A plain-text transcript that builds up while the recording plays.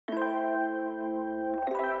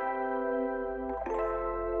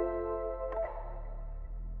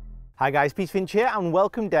Hi guys, Finch here and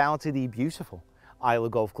welcome down to the beautiful Ayla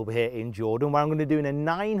Golf Club here in Jordan, where I'm going to be doing a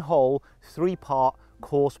 9-hole, 3-part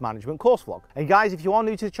course management course vlog. And guys, if you are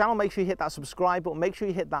new to the channel, make sure you hit that subscribe button, make sure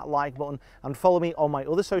you hit that like button and follow me on my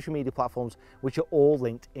other social media platforms, which are all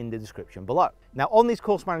linked in the description below. Now on these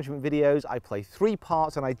course management videos, I play 3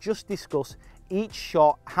 parts and I just discuss each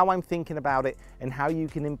shot, how I'm thinking about it, and how you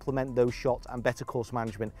can implement those shots and better course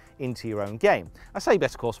management into your own game. I say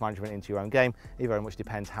better course management into your own game, it very much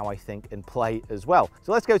depends how I think and play as well.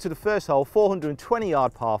 So let's go to the first hole,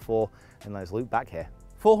 420-yard par 4, and let's loop back here.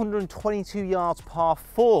 422 yards par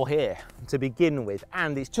 4 here to begin with,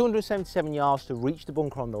 and it's 277 yards to reach the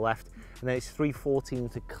bunker on the left, and then it's 314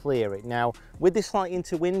 to clear it. Now, with this slight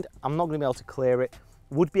into wind, I'm not going to be able to clear it.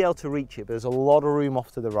 Would be able to reach it, but there's a lot of room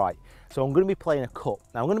off to the right. So I'm going to be playing a cut.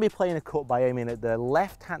 Now I'm going to be playing a cut by aiming at the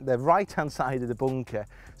right-hand side of the bunker.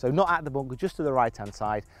 So not at the bunker, just to the right-hand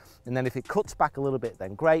side. And then if it cuts back a little bit,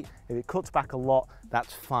 then great. If it cuts back a lot,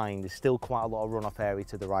 that's fine. There's still quite a lot of runoff area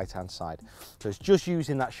to the right-hand side. So it's just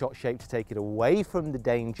using that shot shape to take it away from the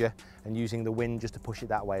danger and using the wind just to push it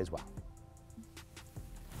that way as well.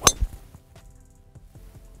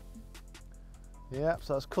 Yep,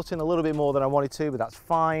 so that's cutting a little bit more than I wanted to, but that's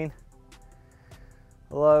fine.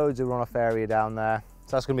 Loads of runoff area down there.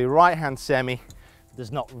 So that's going to be right-hand semi.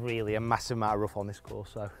 There's not really a massive amount of rough on this course,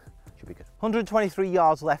 so should be good. 123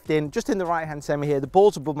 yards left in, just in the right-hand semi here. The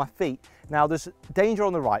ball's above my feet. Now there's danger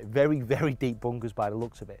on the right, very, very deep bunkers by the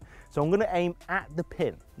looks of it. So I'm going to aim at the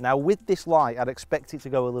pin. Now with this lie, I'd expect it to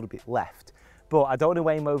go a little bit left, but I don't want to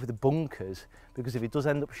aim over the bunkers because if it does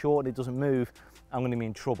end up short and it doesn't move, I'm going to be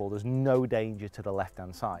in trouble. There's no danger to the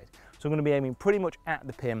left-hand side. So I'm going to be aiming pretty much at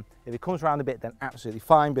the pin. If it comes around a bit, then absolutely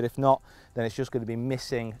fine, but if not, then it's just going to be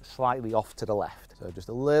missing slightly off to the left. So just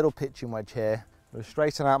a little pitching wedge here. I'm going to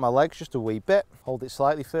straighten out my legs just a wee bit, hold it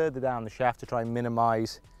slightly further down the shaft to try and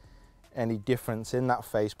minimize any difference in that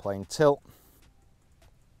face plane tilt.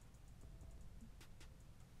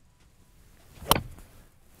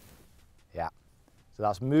 Yeah, so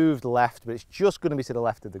that's moved left, but it's just going to be to the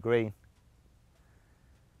left of the green.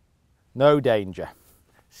 No danger.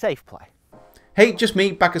 Safe play. Hey, just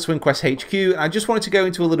me back at SwingQuest HQ, and I just wanted to go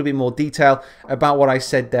into a little bit more detail about what I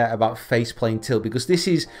said there about face plane tilt, because this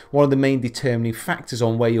is one of the main determining factors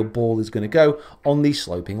on where your ball is going to go on these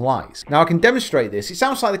sloping lies. Now I can demonstrate this. It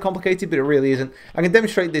sounds slightly complicated, but it really isn't. I can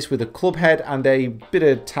demonstrate this with a club head and a bit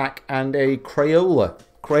of tack and a Crayola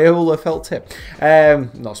felt tip.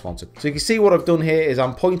 Not sponsored. So you can see what I've done here is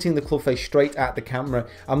I'm pointing the club face straight at the camera.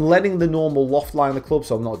 I'm letting the normal loft lie on the club,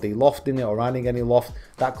 so I'm not de-lofting it or adding any loft.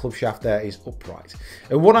 That club shaft there is upright.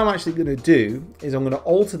 And what I'm actually going to do is I'm going to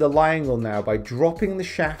alter the lie angle now by dropping the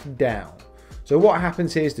shaft down. So what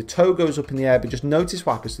happens here is the toe goes up in the air, but just notice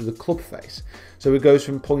what happens to the club face. So it goes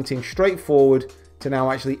from pointing straight forward to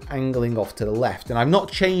now actually angling off to the left. And I've not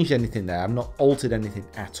changed anything there. I've not altered anything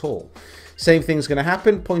at all. Same thing's going to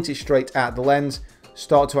happen. Point it straight at the lens.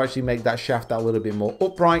 Start to actually make that shaft that little bit more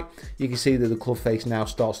upright. You can see that the club face now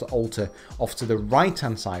starts to alter off to the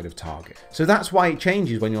right-hand side of target. So that's why it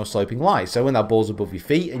changes when you're sloping lie. So when that ball's above your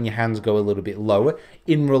feet and your hands go a little bit lower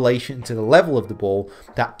in relation to the level of the ball,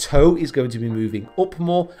 that toe is going to be moving up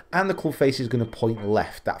more and the club face is going to point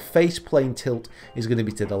left. That face plane tilt is going to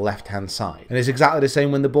be to the left-hand side. And it's exactly the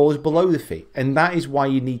same when the ball is below the feet. And that is why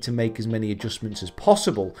you need to make as many adjustments as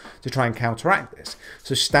possible to try and counteract this.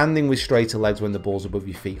 So standing with straighter legs when the ball's above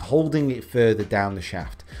your feet, holding it further down the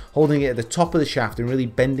shaft, holding it at the top of the shaft and really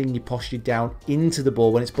bending your posture down into the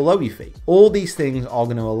ball when it's below your feet. All these things are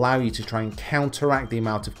going to allow you to try and counteract the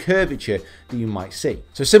amount of curvature that you might see.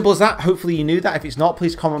 So simple as that. Hopefully you knew that. If it's not,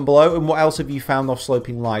 please comment below. And what else have you found off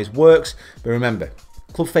sloping lies works? But remember,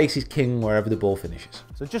 club face is king wherever the ball finishes.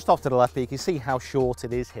 So just off to the left, you can see how short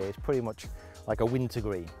it is here. It's pretty much like a winter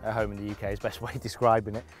green at home in the UK is the best way of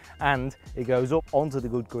describing it. And it goes up onto the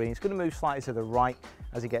good green. It's going to move slightly to the right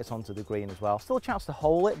as it gets onto the green as well. Still a chance to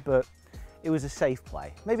hole it, but it was a safe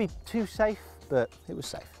play. Maybe too safe, but it was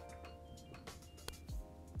safe.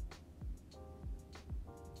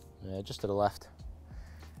 Yeah, just to the left.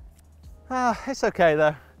 It's okay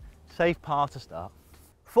though. Safe par to start.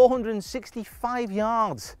 465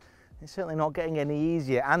 yards. It's certainly not getting any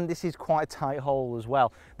easier, and this is quite a tight hole as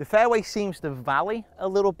well. The fairway seems to valley a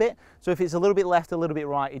little bit, so if it's a little bit left, a little bit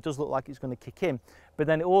right, it does look like it's going to kick in. But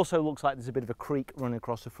then it also looks like there's a bit of a creek running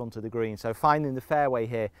across the front of the green, so finding the fairway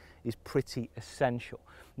here is pretty essential.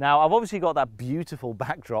 Now, I've obviously got that beautiful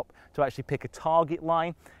backdrop to actually pick a target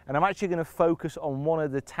line, and I'm actually going to focus on one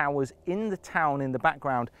of the towers in the town in the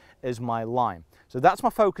background as my line. So that's my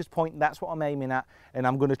focus point, that's what I'm aiming at, and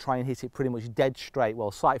I'm going to try and hit it pretty much dead straight,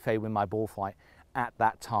 well, slight fade with my ball flight at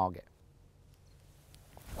that target.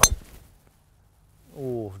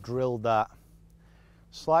 Oh, drilled that.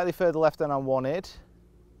 Slightly further left than I wanted.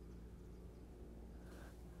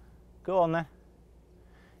 Go on then.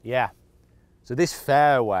 Yeah. So this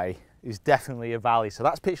fairway is definitely a valley. So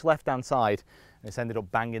that's pitched left-hand side, and it's ended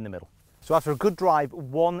up bang in the middle. So after a good drive,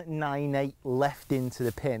 198 left into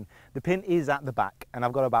the pin. The pin is at the back, and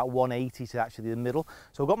I've got about 180 to actually the middle.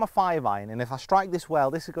 So I've got my 5-iron, and if I strike this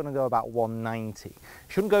well, this is going to go about 190.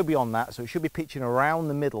 Shouldn't go beyond that, so it should be pitching around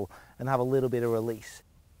the middle and have a little bit of release.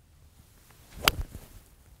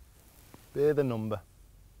 Bit of the number.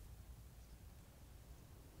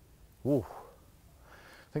 Ooh.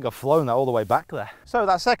 I think I've flown that all the way back there. So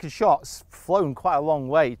that second shot's flown quite a long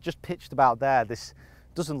way, just pitched about there. This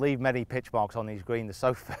doesn't leave many pitch marks on these greens, they're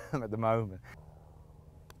so firm at the moment.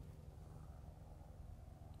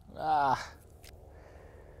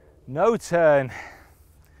 No turn,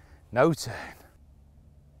 no turn.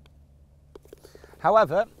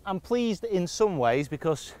 However, I'm pleased in some ways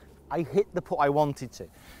because I hit the putt I wanted to,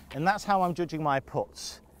 and that's how I'm judging my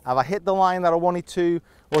putts. Have I hit the line that I wanted to?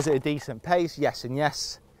 Was it a decent pace? Yes and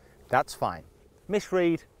yes. That's fine.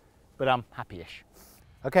 Misread, but I'm happy-ish.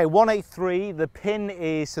 Okay, 183, the pin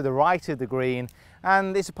is to the right of the green,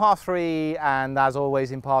 and it's a par 3, and as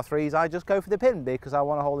always in par 3s, I just go for the pin because I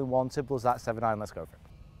want a hole in one, simple as that, 7-iron, let's go for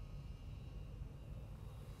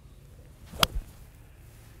it.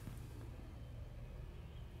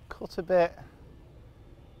 Cut a bit.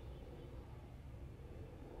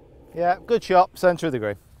 Yeah, good shot, centre of the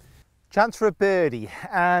green. Chance for a birdie,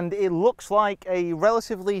 and it looks like a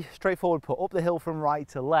relatively straightforward putt up the hill from right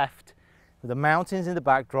to left with the mountains in the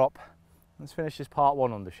backdrop. Let's finish this part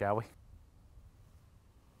 1 under, shall we?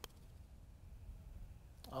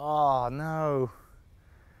 Oh no.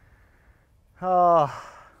 Oh,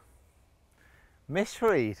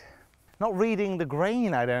 misread. Not reading the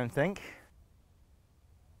grain, I don't think.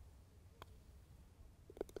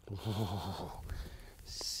 Ooh,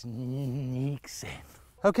 sneaks in.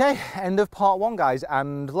 Okay, end of part 1, guys,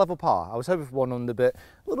 and level par. I was hoping for 1 under, but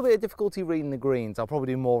a little bit of difficulty reading the greens. I'll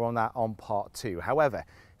probably do more on that on part 2. However,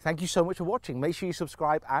 thank you so much for watching. Make sure you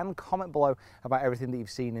subscribe and comment below about everything that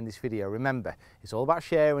you've seen in this video. Remember, it's all about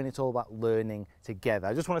sharing, it's all about learning together.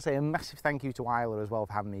 I just want to say a massive thank you to Ayla as well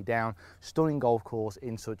for having me down. Stunning golf course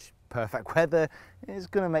in such perfect weather. It's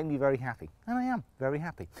going to make me very happy, and I am very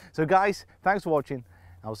happy. So guys, thanks for watching.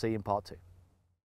 I'll see you in part 2.